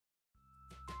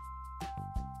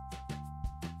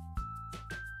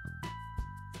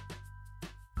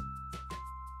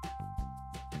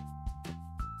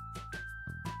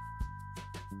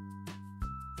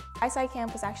WiSci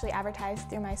Camp was actually advertised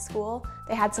through my school.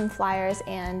 They had some flyers,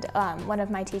 and one of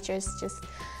my teachers just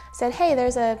said, hey,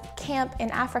 there's a camp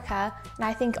in Africa, and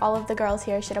I think all of the girls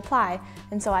here should apply.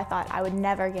 And so I thought I would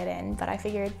never get in, but I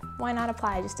figured, why not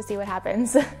apply just to see what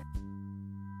happens?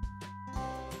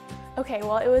 Okay,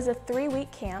 well, it was a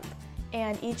 3-week camp,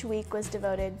 and each week was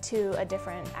devoted to a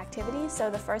different activity. So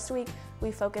the first week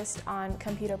we focused on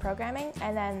computer programming,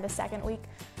 and then the second week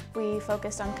we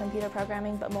focused on computer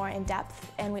programming but more in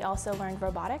depth, and we also learned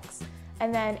robotics.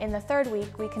 And then in the third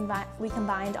week we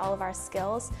combined all of our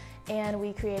skills, and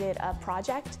we created a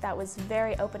project that was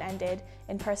very open-ended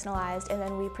and personalized, and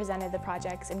then we presented the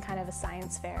projects in kind of a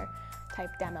science fair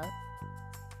type demo.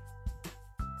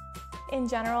 In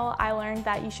general, I learned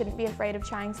that you shouldn't be afraid of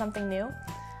trying something new.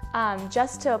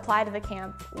 Just to apply to the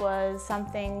camp was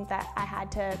something that I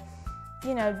had to,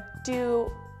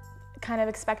 do kind of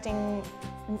expecting,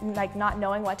 like not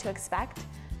knowing what to expect.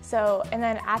 So, and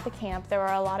then at the camp, there were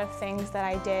a lot of things that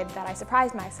I did that I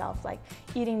surprised myself, like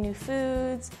eating new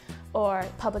foods or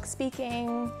public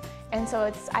speaking. And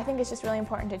so I think it's just really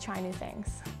important to try new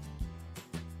things.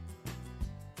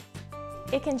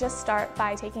 It can just start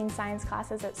by taking science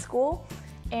classes at school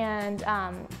and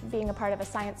being a part of a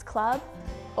science club,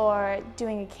 or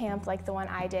doing a camp like the one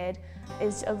I did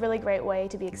is a really great way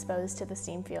to be exposed to the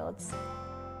STEAM fields.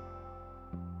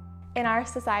 In our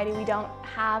society, we don't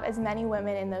have as many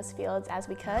women in those fields as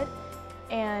we could,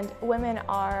 and women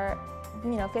are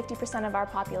 50% of our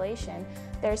population.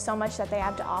 There's so much that they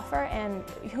have to offer, and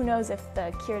who knows if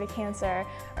the cure to cancer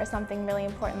or something really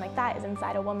important like that is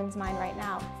inside a woman's mind right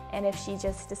now. And if she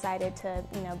just decided to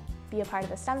be a part of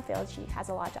the STEM field, she has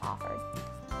a lot to offer.